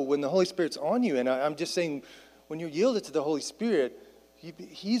know when the Holy Spirit's on you? And I'm just saying, when you're yielded to the Holy Spirit,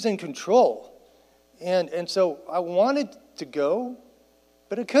 he's in control. And so I wanted to go,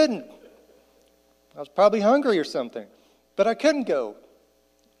 but I couldn't. I was probably hungry or something, but I couldn't go.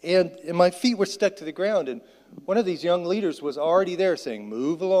 And my feet were stuck to the ground. And one of these young leaders was already there saying,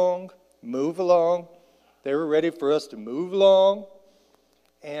 move along, move along. They were ready for us to move along.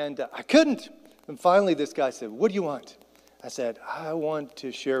 And I couldn't. And finally this guy said, what do you want? I said, I want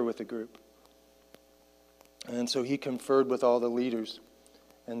to share with the group. And so he conferred with all the leaders.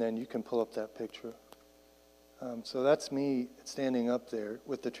 And then you can pull up that picture. So that's me standing up there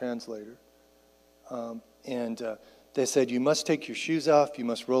with the translator. They said, you must take your shoes off. You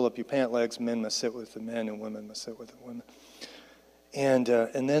must roll up your pant legs. Men must sit with the men, and women must sit with the women. And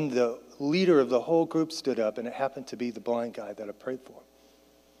then the leader of the whole group stood up, and it happened to be the blind guy that I prayed for.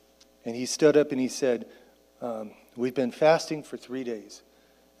 And he stood up and he said, we've been fasting for 3 days,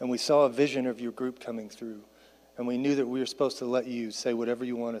 and we saw a vision of your group coming through. And we knew that we were supposed to let you say whatever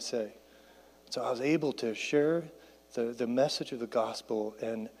you want to say. So I was able to share the message of the gospel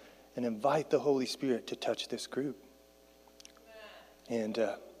and invite the Holy Spirit to touch this group. And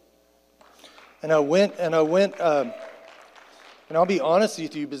I went, and I'll be honest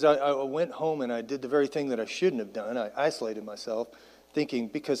with you, because I went home and I did the very thing that I shouldn't have done. I isolated myself, thinking,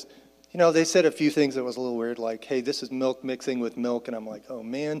 because, they said a few things that was a little weird, like, hey, this is milk mixing with milk. And I'm like, oh,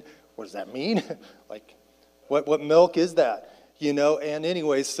 man, what does that mean? Like, what milk is that? And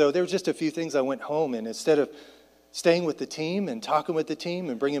anyways, so there were just a few things. I went home, and instead of staying with the team and talking with the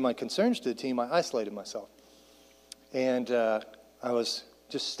team and bringing my concerns to the team, I isolated myself. And I was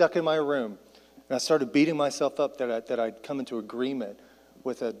just stuck in my room. And I started beating myself up that I'd come into agreement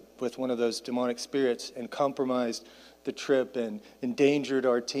with one of those demonic spirits and compromised the trip and endangered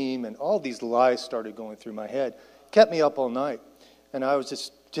our team. And all these lies started going through my head. Kept me up all night. And I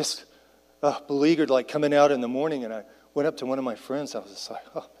was just beleaguered, like coming out in the morning, and I went up to one of my friends. I was just like,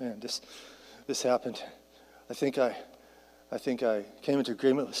 oh man, this happened. I think I came into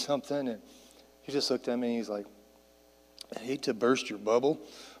agreement with something. And he just looked at me and he's like, I hate to burst your bubble,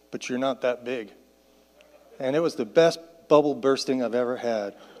 but you're not that big. And it was the best bubble bursting I've ever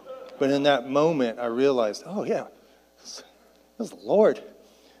had. But in that moment, I realized, oh yeah, this is the Lord.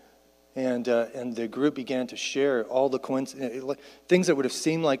 And the group began to share all the things that would have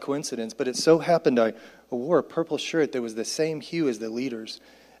seemed like coincidence. But it so happened I wore a purple shirt that was the same hue as the leaders.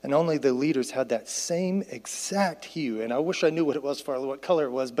 And only the leaders had that same exact hue. And I wish I knew what it was, Farley, what color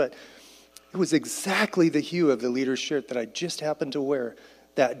it was. But it was exactly the hue of the leader's shirt that I just happened to wear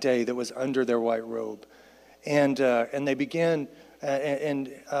that day that was under their white robe. And they began, and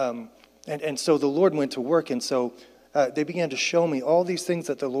so the Lord went to work. And so they began to show me all these things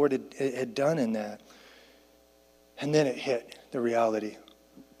that the Lord had done in that. And then it hit the reality.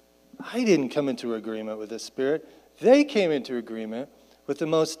 I didn't come into agreement with this spirit. They came into agreement with the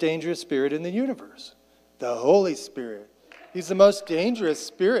most dangerous spirit in the universe, the Holy Spirit. He's the most dangerous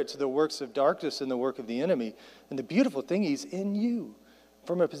spirit to the works of darkness and the work of the enemy. And the beautiful thing, he's in you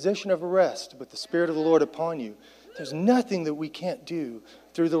from a position of rest with the Spirit of the Lord upon you. There's nothing that we can't do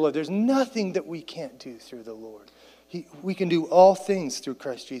through the Lord. There's nothing that we can't do through the Lord. We can do all things through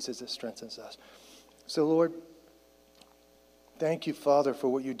Christ Jesus that strengthens us. So, Lord, thank you, Father, for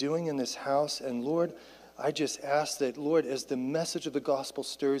what you're doing in this house. And, Lord, I just ask that, Lord, as the message of the gospel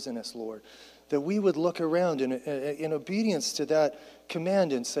stirs in us, Lord, that we would look around in obedience to that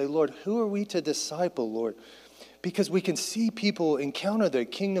command and say, Lord, who are we to disciple, Lord? Because we can see people encounter the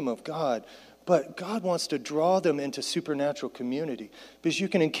kingdom of God, but God wants to draw them into supernatural community. Because you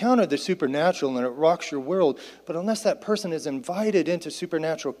can encounter the supernatural and it rocks your world, but unless that person is invited into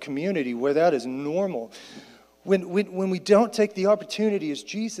supernatural community where that is normal, when we don't take the opportunity as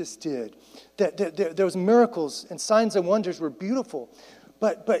Jesus did, that those miracles and signs and wonders were beautiful,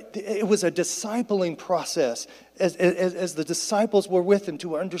 but it was a discipling process as the disciples were with him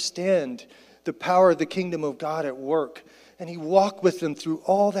to understand the power of the kingdom of God at work. And he walked with them through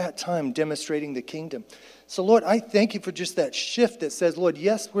all that time demonstrating the kingdom. So, Lord, I thank you for just that shift that says, Lord,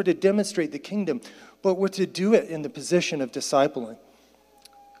 yes, we're to demonstrate the kingdom, but we're to do it in the position of discipling.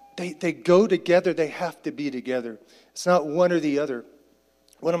 They go together. They have to be together. It's not one or the other.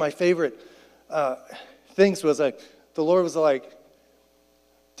 One of my favorite things was the Lord was like,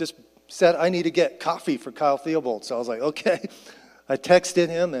 just said, I need to get coffee for Kyle Theobald. So I was like, okay. I texted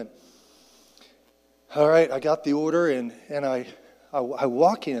him and, all right, I got the order and I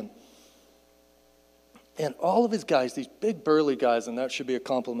walk in. And all of his guys, these big burly guys, and that should be a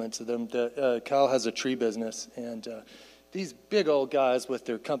compliment to them, that Kyle has a tree business. And these big old guys with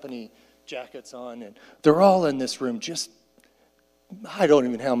their company jackets on, and they're all in this room, just, I don't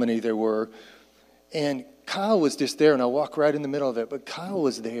even know how many there were. And Kyle was just there, and I walk right in the middle of it, but Kyle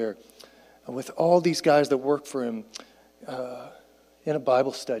was there with all these guys that work for him in a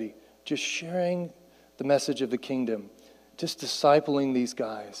Bible study, just sharing the message of the kingdom, just discipling these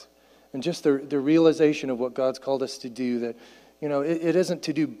guys, and just the realization of what God's called us to do, that, you know, it isn't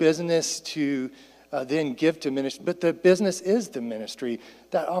to do business to then give to ministry, but the business is the ministry.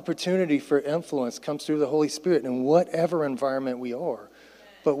 That opportunity for influence comes through the Holy Spirit in whatever environment we are.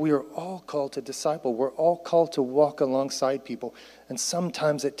 But we are all called to disciple. We're all called to walk alongside people. And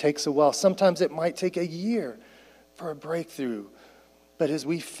sometimes it takes a while. Sometimes it might take a year for a breakthrough. But as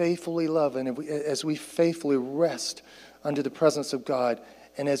we faithfully love and as we faithfully rest under the presence of God,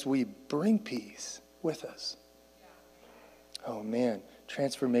 and as we bring peace with us, oh man,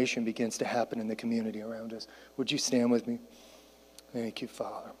 transformation begins to happen in the community around us. Would you stand with me? Thank you,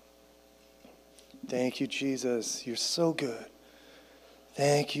 Father. Thank you, Jesus. You're so good.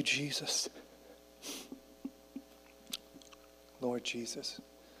 Thank you, Jesus. Lord Jesus.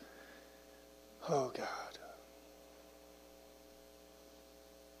 Oh, God.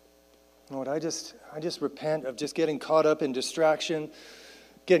 Lord, I just repent of just getting caught up in distraction,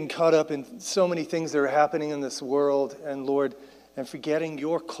 getting caught up in so many things that are happening in this world, and Lord, and forgetting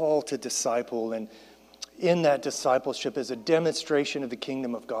your call to disciple. And in that discipleship is a demonstration of the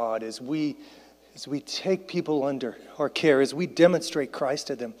kingdom of God as we take people under our care, as we demonstrate Christ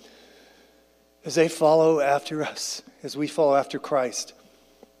to them, as they follow after us, as we follow after Christ.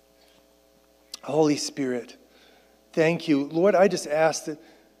 Holy Spirit, thank you. Lord, I just ask that,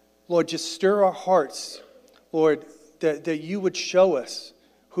 Lord, just stir our hearts, Lord, that you would show us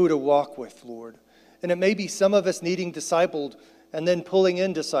who to walk with, Lord. And it may be some of us needing discipled and then pulling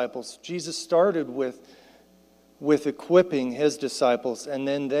in disciples. Jesus started with equipping his disciples, and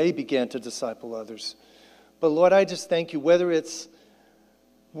then they began to disciple others. But Lord, I just thank you, whether it's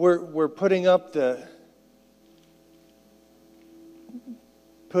we're putting up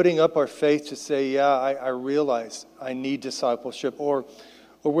our faith to say, yeah, I realize I need discipleship, or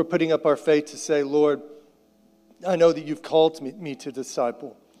we're putting up our faith to say, Lord, I know that you've called me to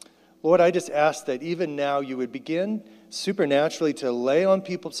disciple. Lord, I just ask that even now you would begin supernaturally to lay on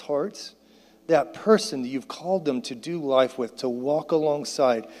people's hearts, that person that you've called them to do life with, to walk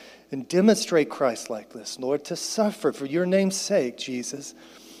alongside and demonstrate Christ like this, Lord, to suffer for your name's sake, Jesus,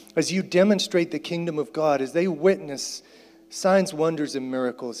 as you demonstrate the kingdom of God, as they witness signs, wonders, and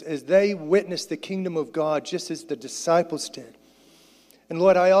miracles, as they witness the kingdom of God just as the disciples did. And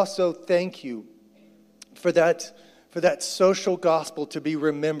Lord, I also thank you for that social gospel to be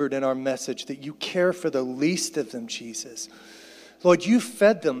remembered in our message, that you care for the least of them, Jesus. Lord, you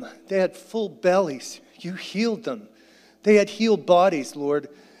fed them. They had full bellies. You healed them. They had healed bodies, Lord,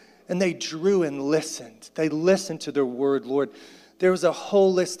 and they drew and listened. They listened to their word, Lord. There was a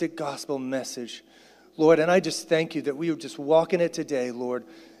holistic gospel message, Lord, and I just thank you that we would just walk in it today, Lord.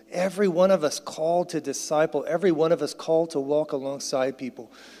 Every one of us called to disciple, every one of us called to walk alongside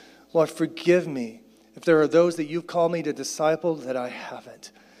people. Lord, forgive me if there are those that you've called me to disciple that I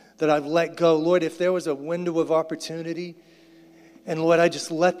haven't, that I've let go. Lord, if there was a window of opportunity, and Lord, I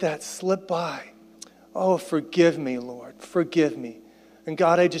just let that slip by. Oh, forgive me, Lord, forgive me. And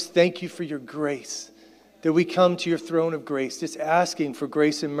God, I just thank you for your grace, that we come to your throne of grace, just asking for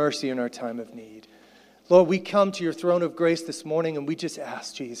grace and mercy in our time of need. Lord, we come to your throne of grace this morning and we just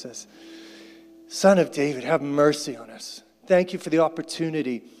ask, Jesus, Son of David, have mercy on us. Thank you for the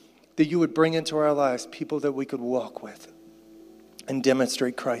opportunity that you would bring into our lives people that we could walk with and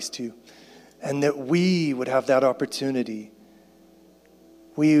demonstrate Christ to, and that we would have that opportunity.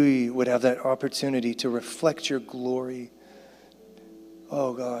 We would have that opportunity to reflect your glory.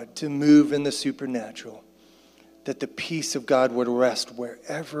 Oh God, to move in the supernatural, that the peace of God would rest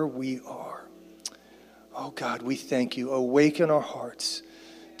wherever we are. Oh God, we thank you. Awaken our hearts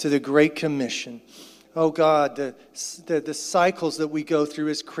to the Great Commission. Oh God, the cycles that we go through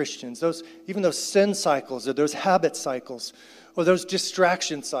as Christians, even those sin cycles or those habit cycles or those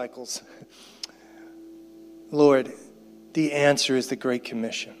distraction cycles. Lord, the answer is the Great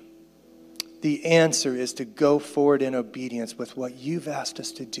Commission. The answer is to go forward in obedience with what you've asked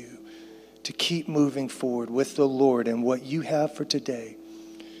us to do, to keep moving forward with the Lord and what you have for today.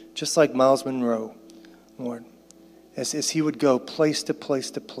 Just like Miles Monroe, Lord, as he would go place to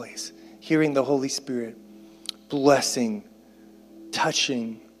place to place, hearing the Holy Spirit, blessing,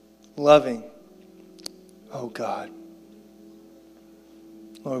 touching, loving. Oh God.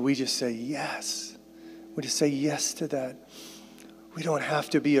 Lord, we just say yes. We just say yes to that. We don't have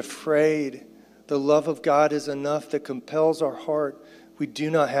to be afraid. The love of God is enough that compels our heart. We do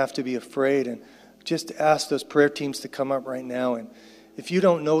not have to be afraid. And just ask those prayer teams to come up right now. And if you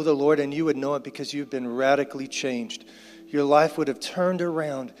don't know the Lord, and you would know it because you've been radically changed, your life would have turned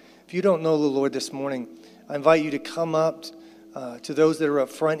around. If you don't know the Lord this morning, I invite you to come up to those that are up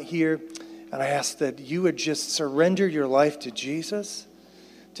front here, and I ask that you would just surrender your life to Jesus.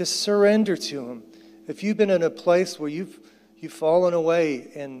 Just surrender to him. If you've been in a place where you've fallen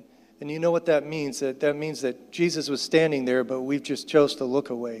away, and you know what that means, that means that Jesus was standing there, but we've just chose to look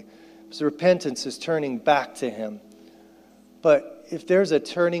away. So repentance is turning back to him. But if there's a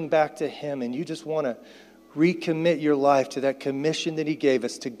turning back to him and you just want to recommit your life to that commission that he gave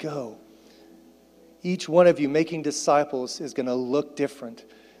us to go, each one of you making disciples is going to look different.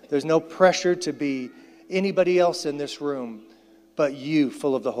 There's no pressure to be anybody else in this room but you,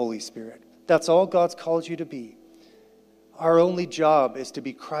 full of the Holy Spirit. That's all God's called you to be. Our only job is to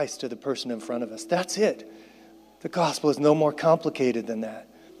be Christ to the person in front of us. That's it. The gospel is no more complicated than that.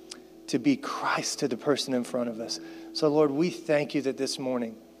 To be Christ to the person in front of us. So, Lord, we thank you that this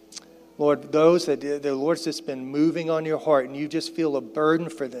morning, Lord, those that the Lord's just been moving on your heart and you just feel a burden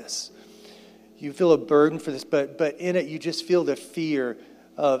for this. You feel a burden for this, but in it you just feel the fear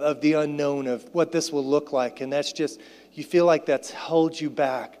of the unknown, of what this will look like. And that's just, you feel like that's held you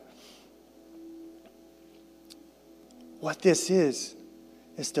back. What this is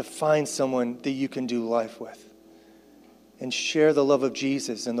to find someone that you can do life with and share the love of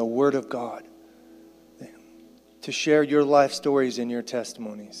Jesus and the Word of God. To share your life stories and your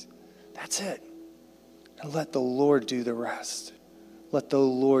testimonies. That's it. And let the Lord do the rest. Let the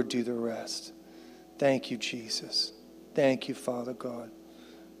Lord do the rest. Thank you, Jesus. Thank you, Father God.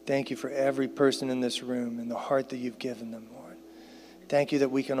 Thank you for every person in this room and the heart that you've given them, Lord. Thank you that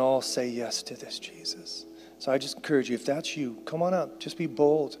we can all say yes to this, Jesus. So I just encourage you, if that's you, come on up. Just be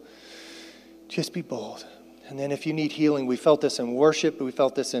bold. Just be bold. And then if you need healing, we felt this in worship. We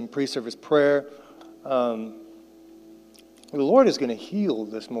felt this in pre-service prayer. The Lord is going to heal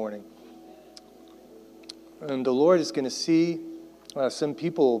this morning. And the Lord is going to see some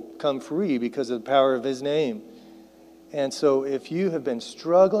people come free because of the power of his name. And so if you have been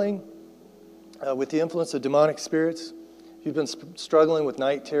struggling with the influence of demonic spirits, if you've been struggling with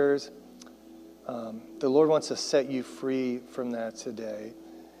night terrors, The Lord wants to set you free from that today.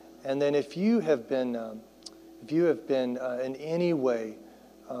 And then if you have been in any way,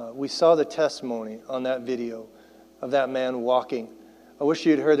 we saw the testimony on that video of that man walking. I wish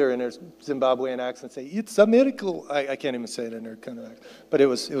you'd heard her in her Zimbabwean accent say, "It's a miracle." I can't even say it in her kind of accent, but it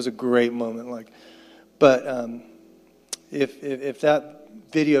was a great moment. But if that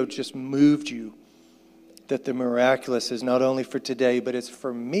video just moved you, that the miraculous is not only for today, but it's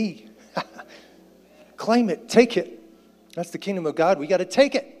for me. Claim it, take it. That's the kingdom of God. We got to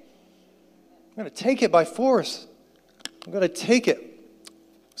take it. We're going to take it by force. We're going to take it.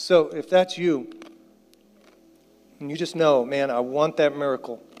 So if that's you, and you just know, man, I want that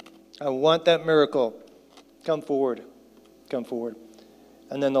miracle. I want that miracle. Come forward. Come forward.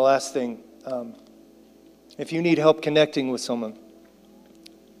 And then the last thing, if you need help connecting with someone,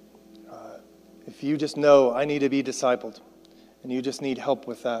 if you just know I need to be discipled, and you just need help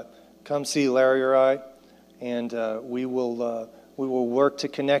with that, come see Larry or I, and we will work to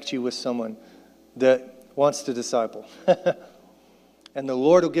connect you with someone that wants to disciple. And the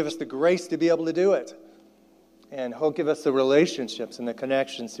Lord will give us the grace to be able to do it. And He'll give us the relationships and the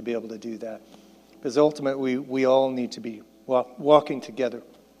connections to be able to do that. Because ultimately, we all need to be walking together.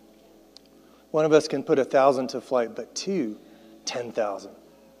 One of us can put 1,000 to flight, but 2, 10,000.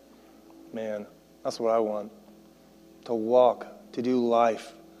 Man, that's what I want. To walk, to do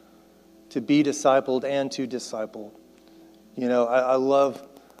life, to be discipled and to disciple. You know, I love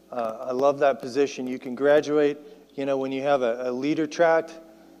that position. You can graduate, you know, when you have a leader tract,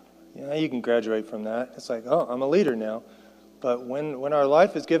 you know, you can graduate from that. It's like, oh, I'm a leader now. But when our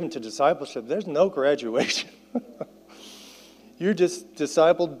life is given to discipleship, there's no graduation. You're just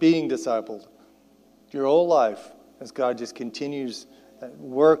discipled being discipled. Your whole life as God just continues that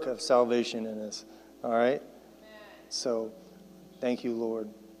work of salvation in us. All right? So, thank you, Lord.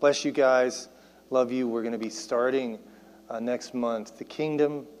 Bless you guys. Love you. We're going to be starting next month, the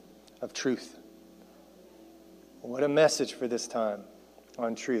Kingdom of Truth. What a message for this time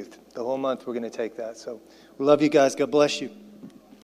on truth. The whole month we're going to take that. So we love you guys. God bless you.